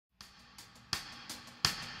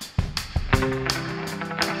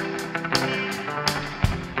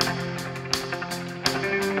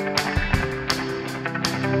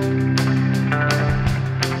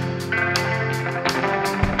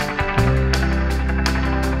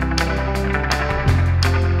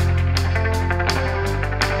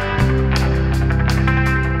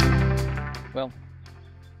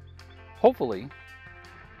hopefully,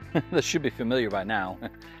 this should be familiar by now.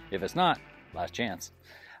 If it's not, last chance.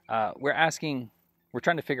 We're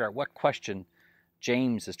trying to figure out what question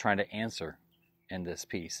James is trying to answer in this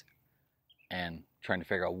piece, and trying to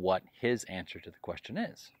figure out what his answer to the question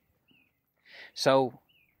is. So,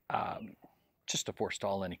 just to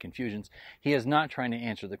forestall any confusions, he is not trying to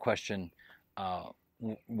answer the question,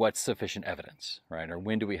 what's sufficient evidence, right? Or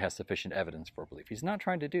when do we have sufficient evidence for belief? He's not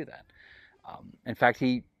trying to do that. In fact,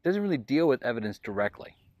 he doesn't really deal with evidence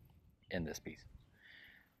directly in this piece.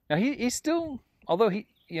 Now, he's still, although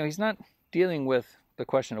he's not dealing with the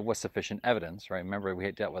question of what's sufficient evidence, right? Remember, we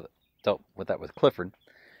had dealt with that with Clifford.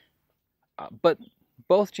 But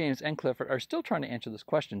both James and Clifford are still trying to answer this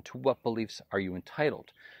question: to what beliefs are you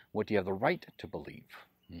entitled? What do you have the right to believe?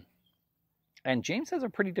 And James has a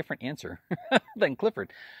pretty different answer than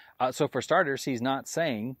Clifford. So for starters, he's not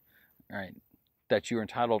saying, right, that you're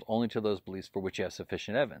entitled only to those beliefs for which you have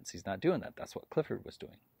sufficient evidence. He's not doing that. That's what Clifford was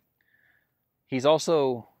doing. He's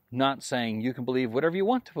also not saying you can believe whatever you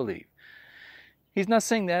want to believe. He's not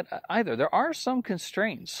saying that either. There are some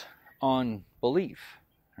constraints on belief,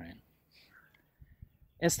 right?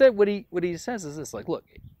 Instead, what he says is this: like, look,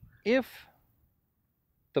 if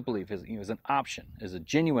the belief is an option, is a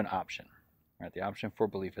genuine option, right? The option for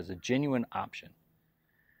belief is a genuine option,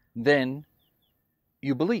 then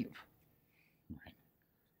you believe. Right?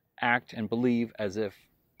 Act and believe as if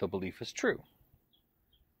the belief is true.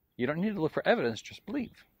 You don't need to look for evidence, just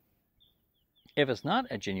believe. If it's not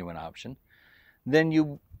a genuine option, then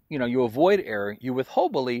you avoid error, you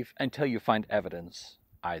withhold belief until you find evidence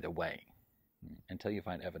either way.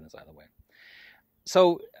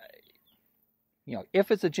 So,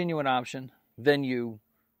 if it's a genuine option, then you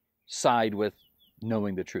side with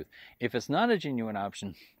knowing the truth. If it's not a genuine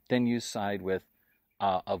option, then you side with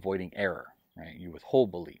avoiding error, right? You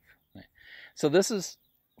withhold belief. Right? So this is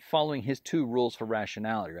following his two rules for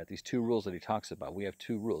rationality, right? These two rules that he talks about. We have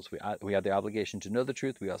two rules. We have the obligation to know the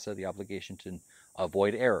truth. We also have the obligation to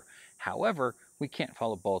avoid error. However, we can't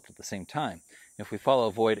follow both at the same time. If we follow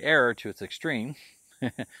avoid error to its extreme,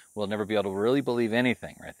 we'll never be able to really believe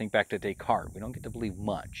anything, right? Think back to Descartes. We don't get to believe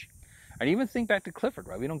much. And even think back to Clifford,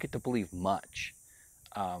 right? We don't get to believe much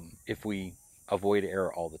if we avoid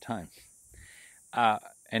error all the time.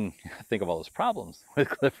 And think of all those problems with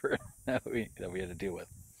Clifford that we had to deal with.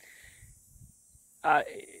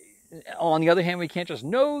 On the other hand, we can't just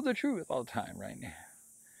know the truth all the time, right?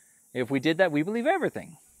 If we did that, we believe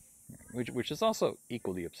everything, which is also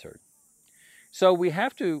equally absurd. So we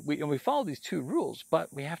follow these two rules,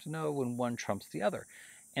 but we have to know when one trumps the other.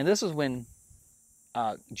 And this is when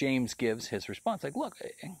James gives his response. Like, look,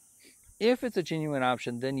 if it's a genuine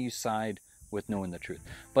option, then you side with knowing the truth.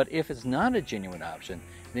 But if it's not a genuine option,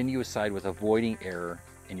 then you side with avoiding error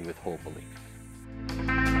and you withhold belief.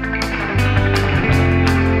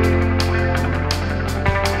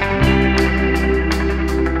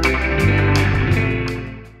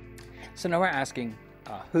 So now we're asking,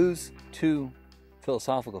 whose two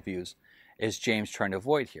philosophical views is James trying to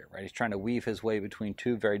avoid here, right? He's trying to weave his way between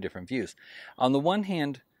two very different views. On the one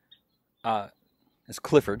hand, is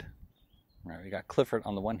Clifford, right? We got Clifford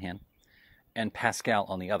on the one hand, and Pascal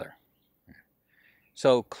on the other.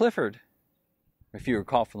 So Clifford, if you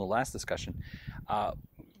recall from the last discussion,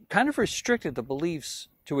 kind of restricted the beliefs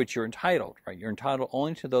to which you're entitled, right? You're entitled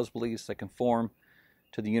only to those beliefs that conform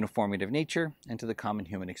to the uniformity of nature and to the common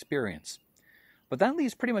human experience. But that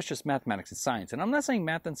leaves pretty much just mathematics and science. And I'm not saying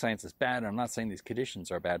math and science is bad, and I'm not saying these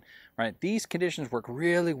conditions are bad, right? These conditions work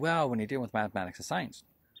really well when you deal with mathematics and science.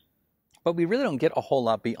 But we really don't get a whole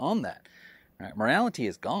lot beyond that. Right? Morality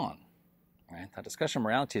is gone. Right? That discussion of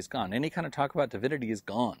morality is gone. Any kind of talk about divinity is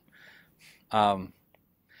gone. Or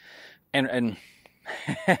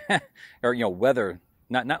whether,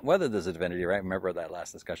 not whether there's a divinity, right? Remember that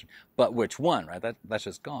last discussion. But which one, right? That's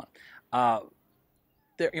just gone.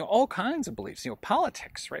 There, all kinds of beliefs.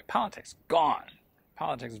 Politics, right? Politics, gone.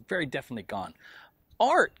 Politics is very definitely gone.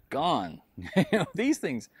 Art, gone. These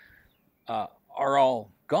things are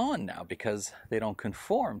all gone now because they don't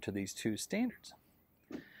conform to these two standards.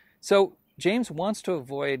 So James wants to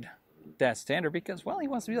avoid that standard because, well, he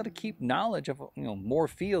wants to be able to keep knowledge of more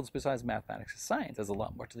fields besides mathematics and science. There's a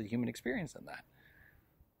lot more to the human experience than that.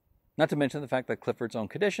 Not to mention the fact that Clifford's own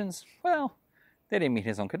conditions, well, they didn't meet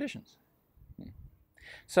his own conditions.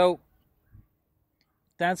 So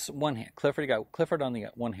that's one hand. You got Clifford on the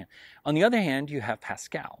one hand. On the other hand, you have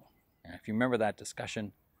Pascal. And if you remember that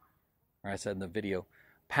discussion, where I said in the video,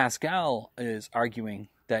 Pascal is arguing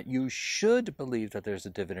that you should believe that there's a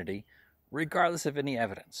divinity regardless of any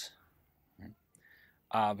evidence.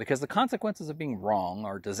 Because the consequences of being wrong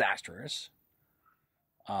are disastrous.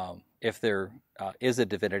 if there is a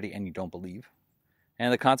divinity and you don't believe.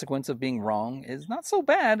 And the consequence of being wrong is not so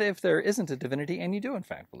bad if there isn't a divinity and you do in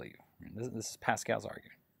fact believe. This is Pascal's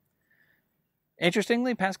argument.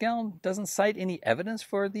 Interestingly, Pascal doesn't cite any evidence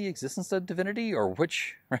for the existence of divinity, or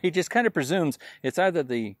which, right? He just kind of presumes it's either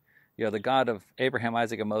the God of Abraham,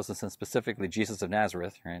 Isaac, and Moses, and specifically Jesus of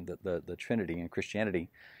Nazareth, right? The Trinity in Christianity.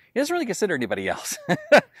 He doesn't really consider anybody else.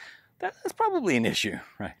 That's probably an issue,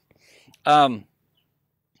 right?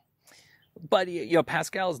 But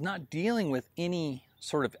Pascal is not dealing with any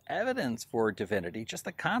sort of evidence for divinity, just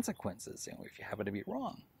the consequences, if you happen to be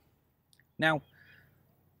wrong. Now,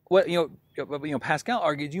 Pascal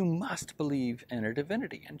argued you must believe in a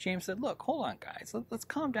divinity, and James said, "Look, hold on, guys, let's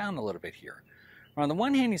calm down a little bit here." On the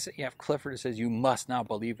one hand, you have Clifford who says you must not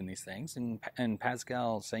believe in these things, and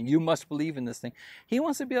Pascal saying you must believe in this thing. He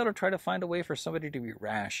wants to be able to try to find a way for somebody to be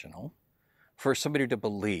rational, for somebody to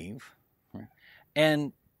believe, right?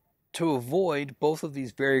 And to avoid both of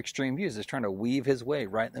these very extreme views. He's trying to weave his way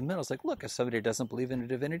right in the middle. It's like, look, if somebody doesn't believe in a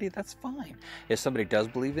divinity, that's fine. If somebody does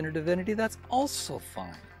believe in a divinity, that's also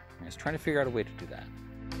fine. And he's trying to figure out a way to do that.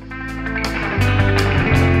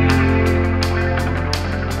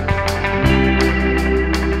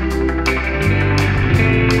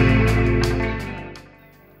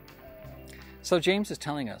 So James is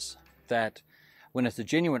telling us that when it's a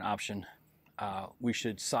genuine option, we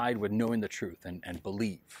should side with knowing the truth and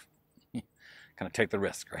believe. Kind of take the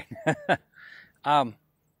risk, right?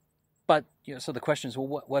 But so the question is,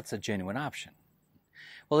 well, what's a genuine option?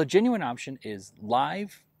 Well, a genuine option is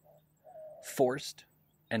live, forced,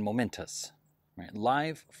 and momentous. Right?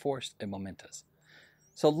 Live, forced, and momentous.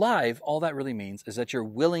 So live, all that really means is that you're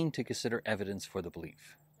willing to consider evidence for the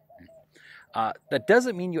belief. That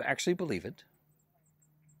doesn't mean you actually believe it.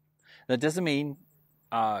 That doesn't mean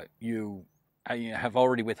you have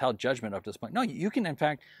already withheld judgment up to this point. No, you can in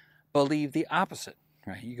fact believe the opposite,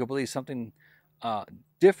 right? You can believe something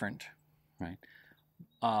different, right?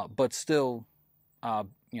 But still, have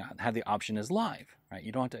the option as live, right?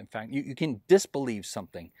 You don't have to. In fact, you can disbelieve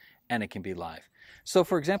something, and it can be live. So,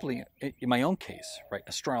 for example, in my own case, right,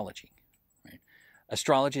 astrology, right?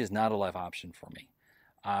 Astrology is not a live option for me.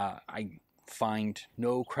 I find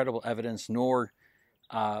no credible evidence, nor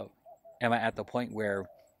am I at the point where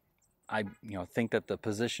I, think that the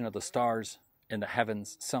position of the stars in the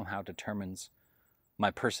heavens somehow determines my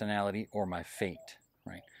personality or my fate,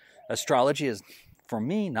 right? Astrology is, for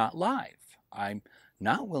me, not live. I'm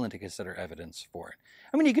not willing to consider evidence for it.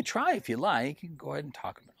 I mean, you could try if you like. You can go ahead and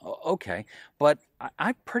talk about it. Okay, but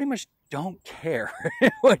I pretty much don't care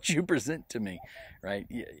what you present to me, right?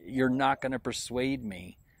 You're not going to persuade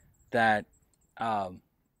me that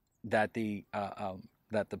that the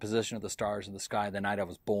position of the stars in the sky the night I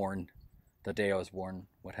was born, the day I was born,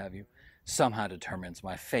 what have you, somehow determines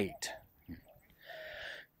my fate.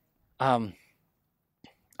 Other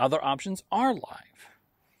options are live,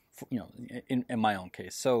 in my own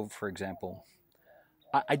case. So, for example,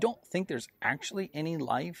 I don't think there's actually any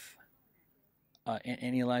life, say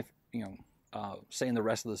in the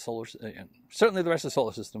rest of the certainly the rest of the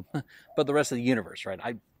solar system, but the rest of the universe, right?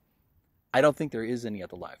 I don't think there is any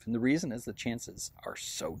other life, and the reason is the chances are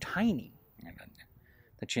so tiny.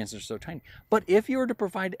 The chances are so tiny. But if you were to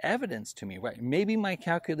provide evidence to me, right, maybe my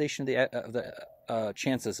calculation of the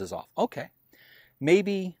chances is off. Okay,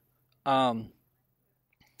 maybe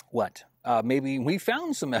maybe we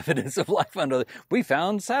found some evidence of life under. We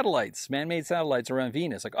found satellites, man-made satellites around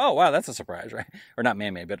Venus. Like, oh wow, that's a surprise, right? Or not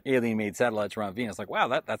man-made, but alien-made satellites around Venus. Like, wow,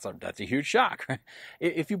 that's a huge shock. Right?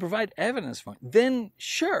 If you provide evidence for it, then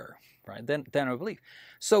sure. Right, then I believe.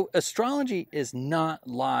 So astrology is not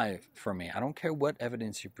live for me. I don't care what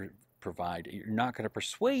evidence you provide. You're not going to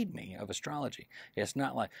persuade me of astrology. It's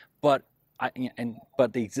not live. But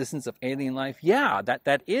the existence of alien life, yeah,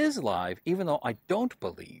 that is live. Even though I don't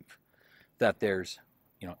believe that there's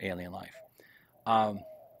alien life.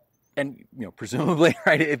 And presumably,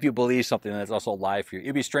 right, if you believe something that's also live for you,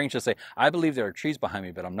 it'd be strange to say, I believe there are trees behind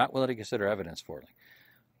me, but I'm not willing to consider evidence for it.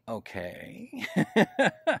 Okay,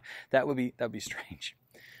 that would be strange.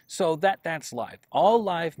 So that's live. All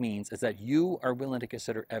live means is that you are willing to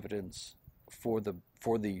consider evidence for the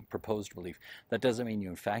proposed belief. That doesn't mean you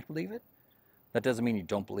in fact believe it. That doesn't mean you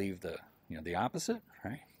don't believe the opposite,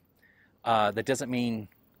 right? That doesn't mean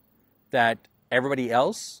that everybody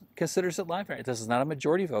else considers it live, right? This is not a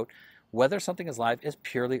majority vote. Whether something is live is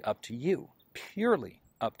purely up to you. Purely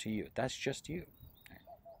up to you. That's just you.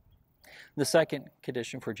 The second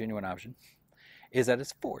condition for a genuine option is that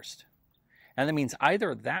it's forced. And that means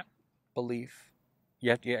either that belief,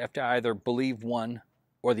 you have to either believe one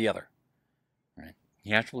or the other. Right?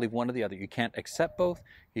 You have to believe one or the other. You can't accept both.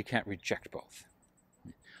 You can't reject both.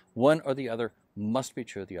 One or the other must be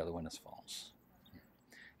true. The other one is false.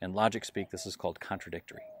 In logic speak, this is called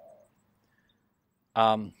contradictory.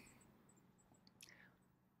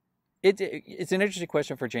 It's an interesting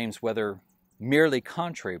question for James whether merely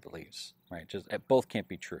contrary beliefs, right? Just both can't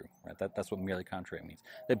be true, right? That's what merely contrary means.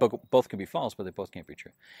 They both can be false, but they both can't be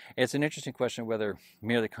true. It's an interesting question whether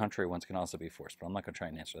merely contrary ones can also be forced, but I'm not going to try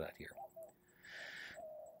and answer that here.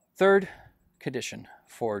 Third condition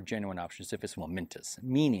for genuine option is if it's momentous,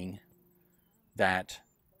 meaning that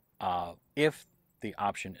if the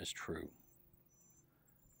option is true,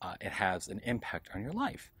 it has an impact on your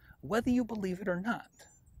life, whether you believe it or not.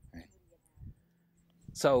 Right?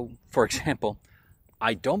 So, for example,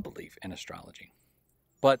 I don't believe in astrology,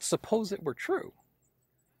 but suppose it were true.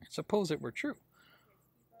 Suppose it were true.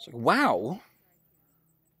 So, wow,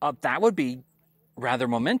 that would be rather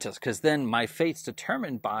momentous, because then my fate's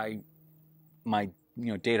determined by my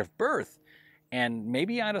date of birth, and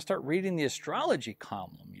maybe I ought to start reading the astrology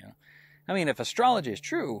column. I mean, if astrology is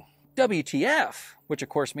true, WTF, which of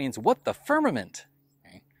course means what the firmament.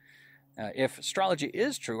 Okay? If astrology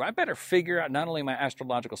is true, I better figure out not only my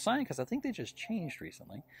astrological sign, because I think they just changed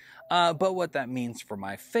recently, but what that means for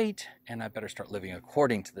my fate, and I better start living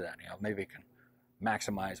according to that. Maybe I can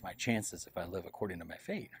maximize my chances if I live according to my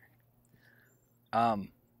fate.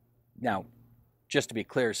 Now, just to be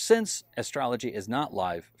clear, since astrology is not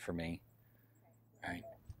live for me, right,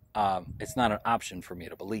 it's not an option for me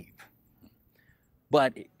to believe.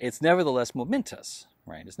 But it's nevertheless momentous,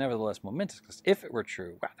 right? It's nevertheless momentous, because if it were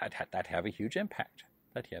true, wow, that'd have a huge impact.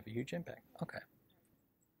 That'd have a huge impact. Okay.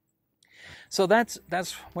 So that's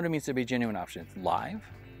what it means to be genuine option. It's live,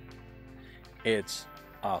 it's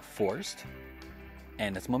forced,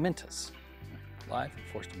 and it's momentous. Live,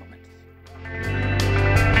 forced, and momentous.